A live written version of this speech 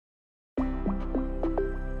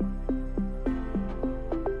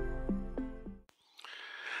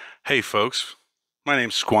Hey folks, my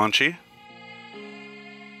name's Squanchy.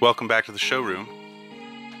 Welcome back to the showroom.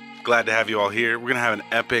 Glad to have you all here. We're going to have an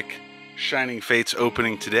epic Shining Fates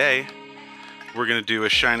opening today. We're going to do a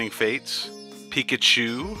Shining Fates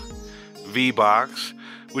Pikachu V Box,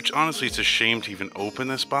 which honestly it's a shame to even open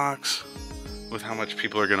this box with how much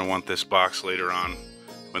people are going to want this box later on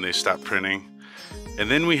when they stop printing.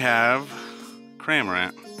 And then we have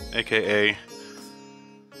Cramorant, aka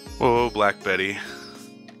Black Betty.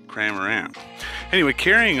 Cramorant. Anyway,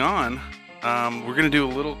 carrying on, we're going to do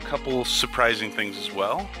a little couple surprising things as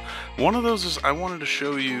well. One of those is I wanted to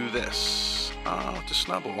show you this. To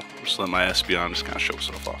Snubble. I'm just letting my SB on, just kind of show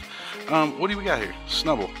myself off. What do we got here?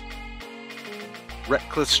 Snubble.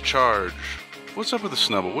 Reckless Charge. What's up with the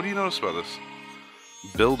Snubble? What do you notice about this?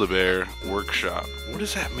 Build-A-Bear Workshop. What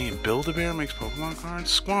does that mean? Build-A-Bear makes Pokemon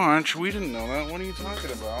cards? Squanch, we didn't know that. What are you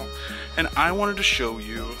talking about? And I wanted to show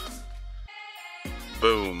you.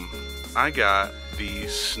 Boom. I got the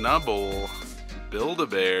Snubble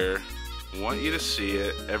Build-A-Bear. Want you to see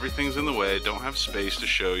it. Everything's in the way. Don't have space to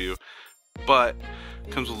show you. But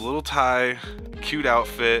comes with a little tie, cute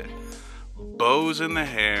outfit, bows in the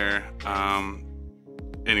hair.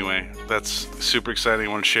 Anyway, that's super exciting. I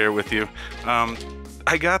want to share it with you.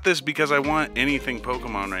 I got this because I want anything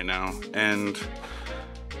Pokemon right now. And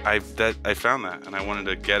I found that and I wanted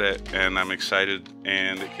to get it, and I'm excited,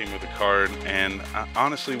 and it came with a card, and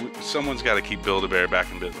honestly someone's got to keep Build-A-Bear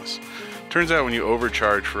back in business. Turns out when you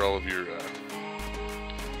overcharge for all of your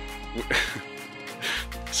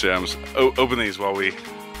so I'm just open these while we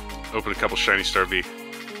open a couple Shiny Star V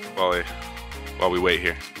while we wait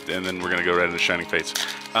here, and then we're gonna go right into Shining Fates.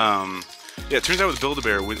 Yeah, it turns out with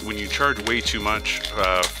Build-A-Bear, when you charge way too much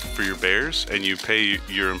for your bears and you pay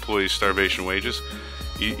your employees starvation wages,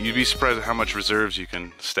 you'd be surprised at how much reserves you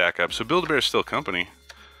can stack up. So Build-A-Bear is still a company,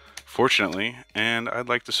 fortunately, and I'd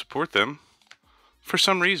like to support them for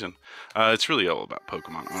some reason. It's really all about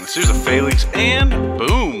Pokemon, honestly. There's a Phalanx, and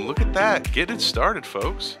boom, look at that. Getting it started,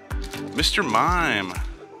 folks. Mr. Mime.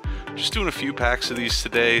 Just doing a few packs of these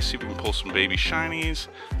today, see if we can pull some baby shinies.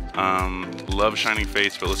 Love Shining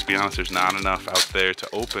Fates, but let's be honest, there's not enough out there to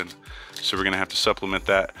open. So we're going to have to supplement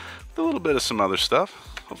that with a little bit of some other stuff.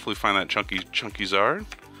 Hopefully find that chunky Zard.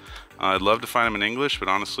 I'd love to find him in English, but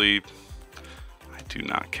honestly, I do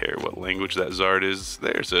not care what language that Zard is.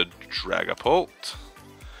 There's a Dragapult.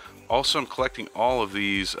 Also, I'm collecting all of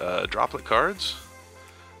these droplet cards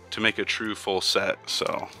to make a true full set,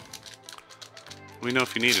 so let me know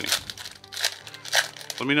if you need any.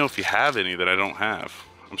 Let me know if you have any that I don't have.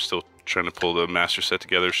 I'm still trying to pull the master set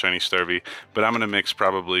together, Shiny Star V, but I'm going to mix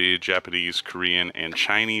probably Japanese, Korean, and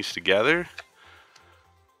Chinese together.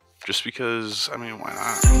 Just because, I mean, why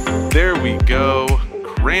not? There we go.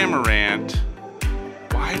 Cramorant.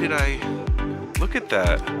 Why did I... Look at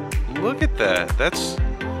that. Look at that.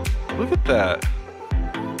 Look at that.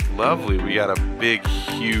 Lovely. We got a big,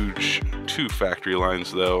 huge 2 factory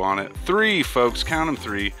lines, though, on it. 3, folks. Count them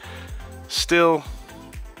 3. Still,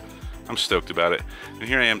 I'm stoked about it. And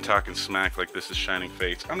here I am talking smack like this is Shining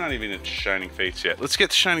Fates. I'm not even into Shining Fates yet. Let's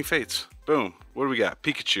get to Shining Fates. Boom. What do we got?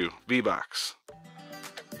 Pikachu V Box.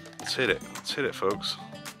 Let's hit it. Let's hit it, folks.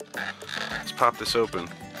 Let's pop this open.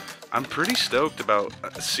 I'm pretty stoked about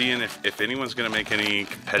seeing if anyone's going to make any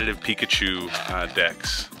competitive Pikachu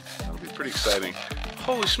decks. That'll be pretty exciting.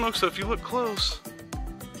 Holy smokes, though, if you look close.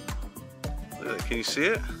 Look at that. Can you see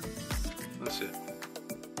it? That's it.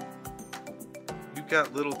 You've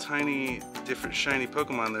got little tiny different shiny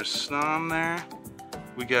Pokemon. There's Snom there.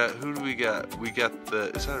 We got, who do we got? We got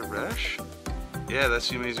the, is that a Resh? Yeah, that's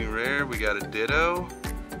the amazing rare. We got a Ditto.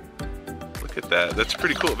 Look at that. That's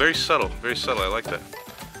pretty cool. Very subtle. Very subtle. I like that.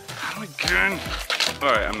 How do I get in?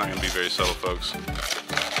 Alright, I'm not going to be very subtle, folks.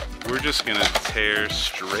 We're just going to tear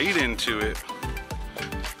straight into it.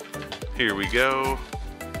 Here we go.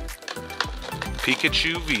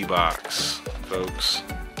 Pikachu V Box, folks.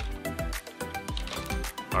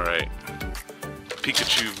 Alright.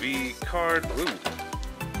 Pikachu V card. Whoa.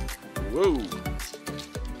 Whoa.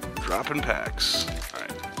 Dropping packs.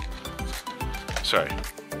 Alright. Sorry.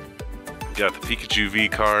 Got the Pikachu V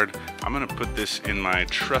card. I'm gonna put this in my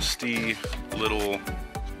trusty little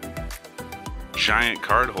giant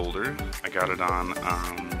card holder. I got it on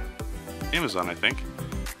Amazon, I think.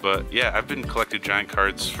 But yeah, I've been collecting giant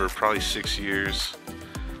cards for probably 6 years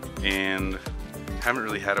and haven't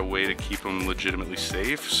really had a way to keep them legitimately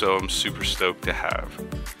safe, so I'm super stoked to have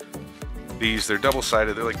these. They're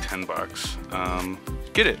double-sided, they're like 10 bucks.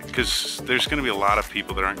 Get it, because there's going to be a lot of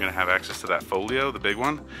people that aren't going to have access to that folio, the big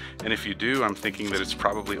one, and if you do, I'm thinking that it's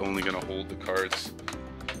probably only going to hold the cards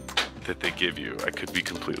that they give you. I could be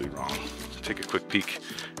completely wrong, take a quick peek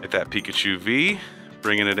at that Pikachu V,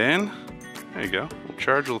 bringing it in. There you go. We'll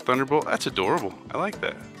charge, a little Thunderbolt. That's adorable. I like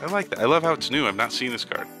that. I like that. I love how it's new. I've not seen this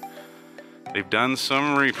card. They've done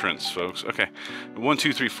some reprints, folks. Okay, 1,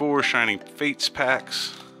 2, 3, 4 Shining Fates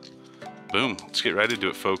packs. Boom. Let's get right into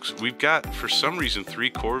it, folks. We've got, for some reason,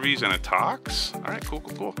 3 Corvies and a Tox. All right, cool,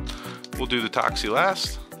 cool, cool. We'll do the Toxie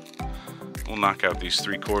last. We'll knock out these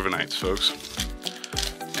 3 Corviknights, folks.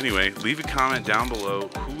 Anyway, leave a comment down below.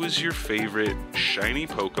 Who is your favorite shiny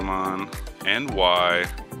Pokemon and why?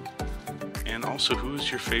 And also, who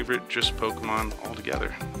is your favorite just Pokemon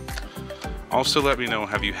altogether? Also, let me know,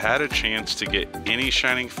 have you had a chance to get any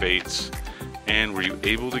Shining Fates, and were you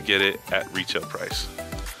able to get it at retail price?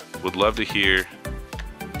 Would love to hear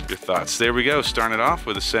your thoughts. There we go, starting it off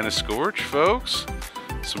with a Squanchy, folks.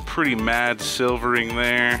 Some pretty mad silvering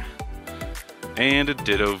there. And a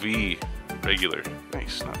Ditto V, regular.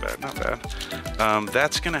 Nice, not bad, not bad.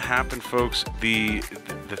 That's gonna happen, folks. The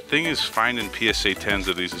thing is, finding PSA 10s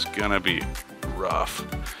of these is gonna be rough,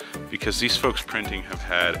 because these folks printing have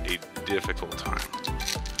had a difficult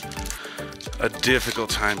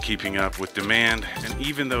time keeping up with demand, and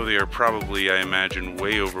even though they are probably, I imagine,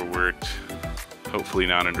 way overworked, hopefully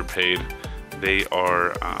not underpaid, they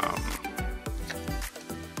are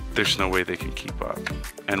there's no way they can keep up.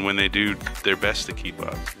 And when they do their best to keep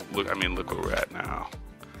up, look, I mean, look where we're at now.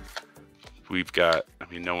 We've got, I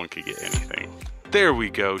mean, no one can get anything. There we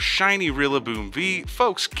go, shiny Rillaboom V.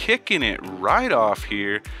 Folks, kicking it right off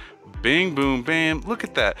here. Bing, boom, bam. Look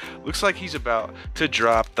at that. Looks like he's about to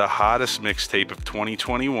drop the hottest mixtape of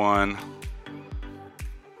 2021.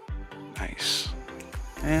 Nice.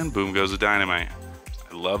 And boom goes the dynamite.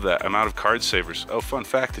 I love that. I'm out of card savers. Oh, fun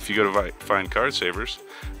fact, if you go to find card savers,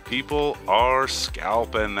 people are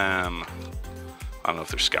scalping them. I don't know if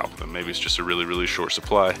they're scalping them. Maybe it's just a really, really short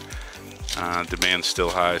supply. Demand's still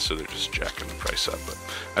high, so they're just jacking the price up. But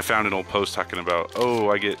I found an old post talking about, oh,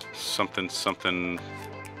 I get something,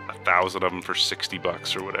 1,000 of them for 60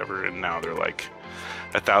 bucks or whatever, and now they're like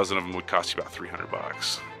 1,000 of them would cost you about 300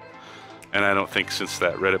 bucks. And I don't think since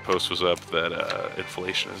that Reddit post was up that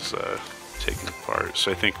inflation is taking part.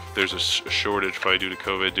 So I think there's a shortage probably due to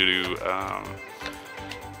COVID, due to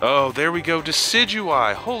oh, there we go,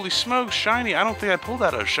 Decidueye. Holy smokes, shiny. I don't think I pulled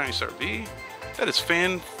that out of Shiny Star V. That is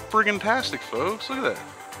fan-friggin-tastic, folks. Look at that.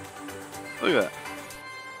 Look at that.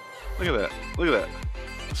 Look at that. Look at that.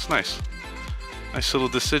 That's nice. Nice little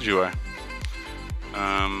Decidueye.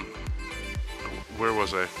 Where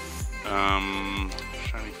was I?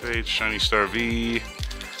 Shiny Fates, Shiny Star V.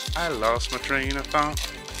 I lost my train of thought.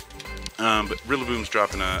 But Rillaboom's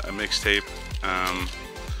dropping a mixtape.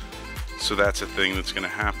 So that's a thing that's gonna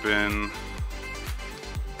happen.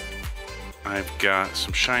 I've got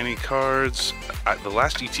some shiny cards. The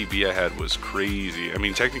last ETB I had was crazy. I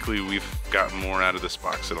mean, technically we've gotten more out of this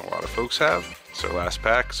box than a lot of folks have. It's our last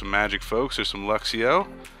pack. Some Magic, folks. There's some Luxio.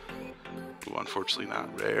 Ooh, unfortunately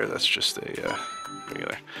not rare. That's just a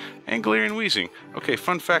regular. And Galarian Weezing. Okay,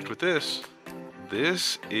 fun fact with this.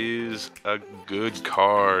 This is a good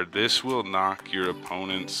card. This will knock your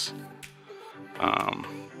opponents.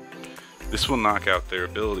 This will knock out their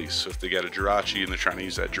abilities. So if they got a Jirachi and they're trying to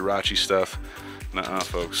use that Jirachi stuff, nuh-uh,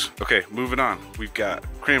 folks. Okay, moving on. We've got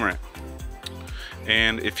Cramorant.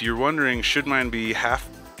 And if you're wondering, should mine be half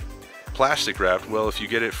plastic wrapped? Well, if you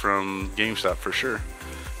get it from GameStop, for sure.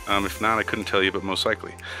 If not, I couldn't tell you, but most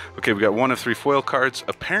likely. Okay, we got 1 of 3 foil cards.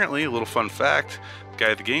 Apparently, a little fun fact, the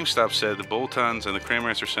guy at the GameStop said the Boltons and the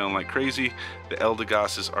Cramorants are selling like crazy. The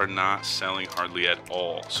Eldegoss's are not selling hardly at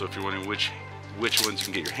all. So if you're wondering which ones you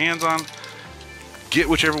can get your hands on, get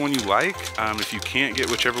whichever one you like. If you can't get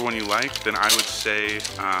whichever one you like, then I would say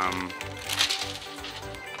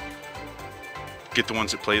get the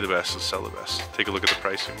ones that play the best and sell the best. Take a look at the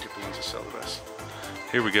pricing, get the ones that sell the best.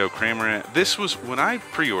 Here we go, Cramorant. This was when I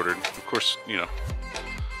pre-ordered. Of course, you know,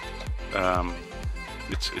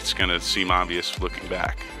 it's gonna seem obvious looking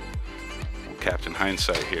back. Captain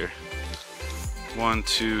Hindsight here. 1,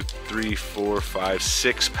 2, 3, 4, 5,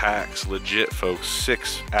 6 packs, legit, folks.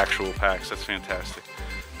 6 actual packs. That's fantastic.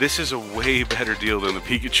 This is a way better deal than the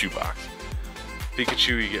Pikachu box.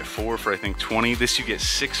 Pikachu, you get 4 for I think 20. This you get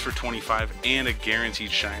 6 for 25 and a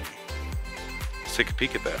guaranteed shiny. Let's take a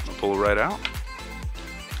peek at that. I'm gonna pull it right out.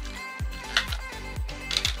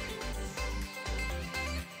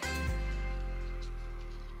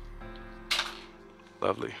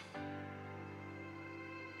 Lovely.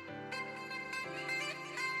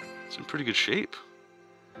 It's in pretty good shape.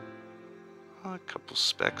 A couple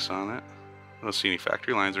specks on it. I don't see any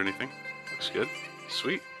factory lines or anything. Looks good.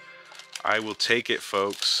 Sweet. I will take it,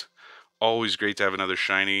 folks. Always great to have another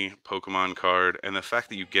shiny Pokemon card, and the fact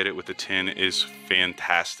that you get it with the tin is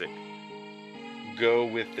fantastic. Go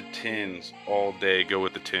with the tins all day. Go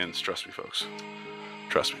with the tins. Trust me, folks.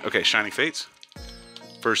 Trust me. Okay, Shining Fates.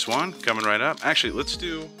 First one coming right up. Actually, let's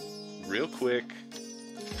do real quick,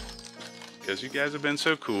 because you guys have been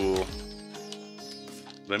so cool.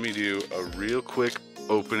 Let me do a real quick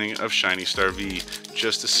opening of Shiny Star V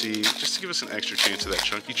just to give us an extra chance of that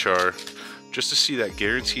chunky char, just to see that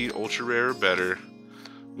guaranteed ultra rare or better.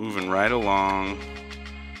 Moving right along.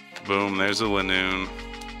 Boom, there's a Lanoon.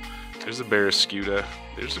 There's a Barrascuda.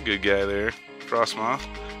 There's a good guy there. Frostmoth.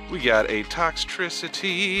 We got a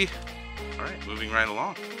Toxtricity. Alright, moving right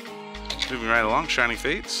along. Moving right along, Shining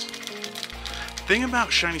Fates. Thing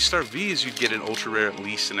about Shiny Star V is you get an ultra rare at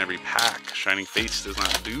least in every pack. Shining Fates does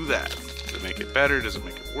not do that. Does it make it better? Does it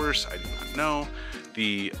make it worse? I do not know.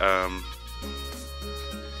 The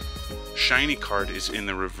shiny card is in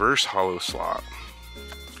the reverse holo slot.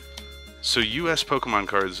 So US Pokemon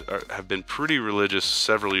cards have been pretty religious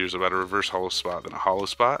several years about a reverse holo spot than a holo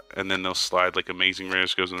spot, and then they'll slide like Amazing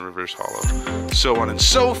Rares goes in the reverse holo, so on and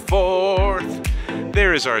so forth.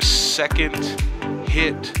 There is our second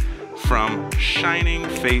hit from Shining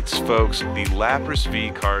Fates, folks. The Lapras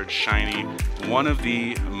V card, shiny, one of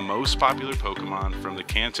the most popular Pokemon from the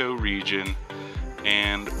Kanto region.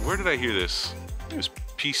 And where did I hear this? It was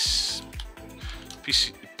PTCG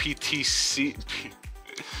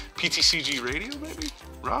radio, maybe?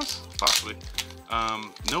 Ross? Possibly.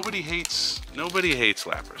 Nobody hates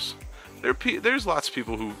Lapras. There's lots of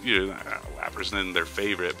people who, you know, Lapras and their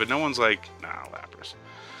favorite, but no one's like, nah, Lapras.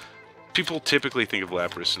 People typically think of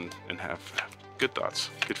Lapras and have good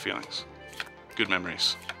thoughts, good feelings, good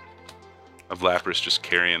memories of Lapras just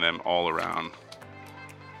carrying them all around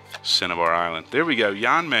Cinnabar Island. There we go,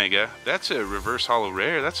 Yanmega. That's a reverse holo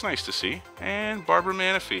rare. That's nice to see. And Barbara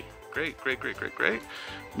Manaphy. Great, great, great, great, great.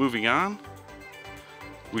 Moving on,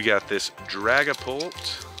 we got this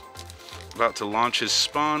Dragapult about to launch his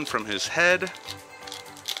spawn from his head.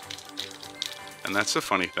 And that's the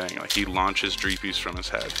funny thing, like he launches Dreepies from his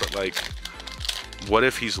head, but like, what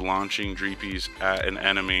if he's launching Dreepies at an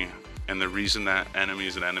enemy, and the reason that enemy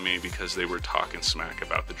is an enemy because they were talking smack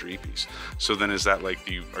about the Dreepies? So then is that like,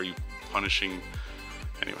 are you punishing?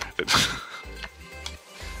 Anyway,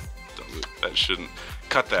 that shouldn't.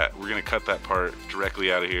 Cut that. We're gonna cut that part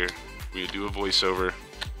directly out of here. We're gonna do a voiceover.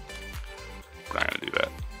 We're not gonna do that.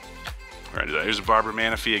 We're gonna do that. Here's a Barbara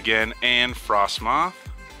Manaphy again, and Frostmoth.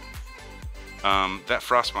 That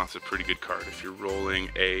Frostmoth's a pretty good card if you're rolling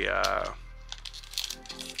a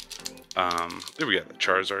there we go,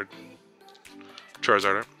 Charizard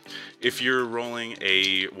art. If you're rolling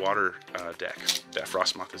a water deck, that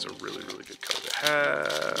Frostmoth is a really, really good card to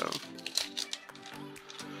have.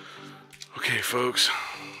 Okay, folks,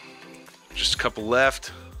 just a couple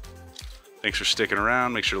left. Thanks for sticking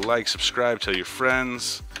around. Make sure to like, subscribe, tell your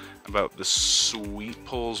friends about the sweet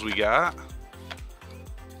pulls we got.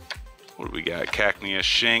 What do we got? Cacnea,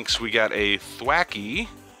 Shanks. We got a Thwackey.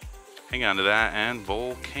 Hang on to that. And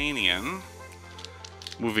Volcanion.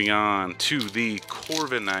 Moving on to the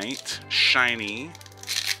Corviknight Shining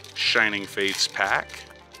Fates pack.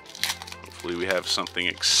 Hopefully we have something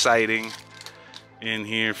exciting in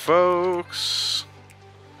here, folks.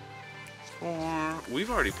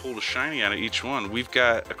 We've already pulled a shiny out of each one. We've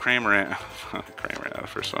got a Cramorant. Cramorant out of the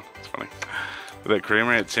first one. It's funny. That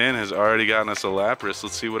Cramorant tin has already gotten us a Lapras.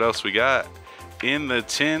 Let's see what else we got in the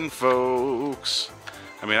tin, folks.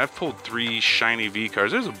 I mean, I've pulled 3 shiny V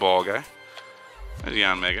cards. There's a ball guy. There's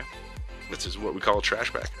Yanmega. This is what we call a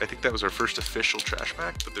trash pack. I think that was our first official trash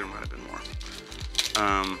pack, but there might have been more.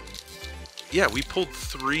 Yeah, we pulled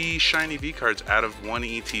 3 shiny V cards out of 1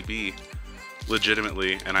 ETB,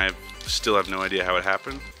 legitimately, and I still have no idea how it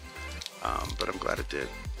happened, but I'm glad it did.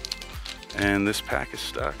 And this pack is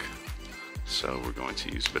stuck, so we're going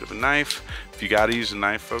to use a bit of a knife. If you gotta use a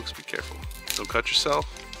knife, folks, be careful. Don't cut yourself.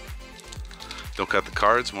 Don't cut the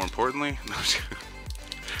cards, more importantly.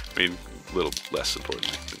 I mean, a little less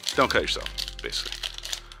importantly. Don't cut yourself, basically.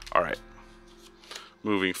 All right.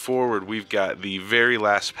 Moving forward, we've got the very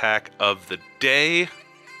last pack of the day.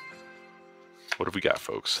 What have we got,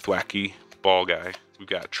 folks? Thwackey, Ball Guy. We've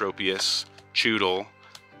got Tropius, Choodle,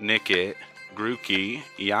 Nickit, Grookey,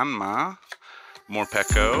 Yanma,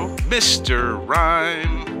 Morpeko, Mr.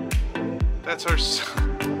 Rhyme. That's our...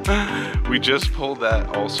 We just pulled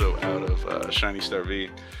that also out of Shiny Star V.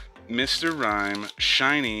 Mr. Rhyme,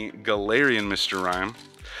 shiny Galarian Mr. Rhyme.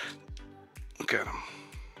 Look at him.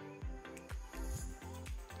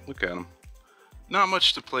 Look at him. Not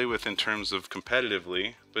much to play with in terms of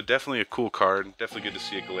competitively, but definitely a cool card. Definitely good to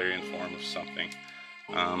see a Galarian form of something.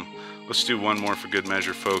 Let's do one more for good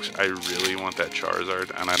measure, folks. I really want that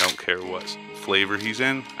Charizard, and I don't care what flavor he's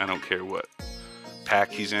in. I don't care what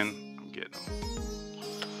pack he's in. I'm getting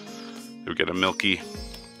him. We got a Milky,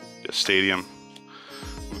 a Stadium.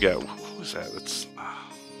 We got, what was that? That's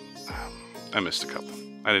I missed a couple.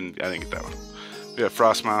 I didn't get that one. We got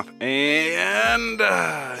Frostmouth and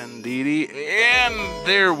Indeedee, and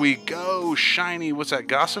there we go. Shiny. What's that?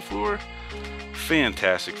 Gossifleur.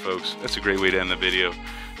 Fantastic, folks. That's a great way to end the video.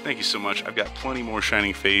 Thank you so much. I've got plenty more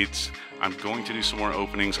Shining Fates. I'm going to do some more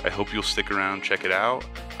openings. I hope you'll stick around, check it out.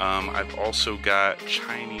 I've also got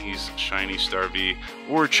Chinese Shiny Starvie,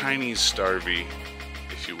 or Chinese Starvie,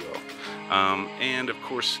 if you will. And of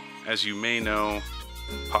course, as you may know,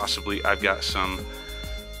 possibly, I've got some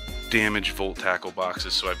damaged Volt Tackle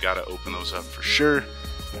boxes, so I've got to open those up for sure.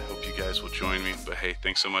 I hope you guys will join me. But hey,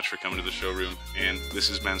 thanks so much for coming to the showroom. And this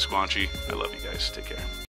has been Squanchy. I love you guys. Take care.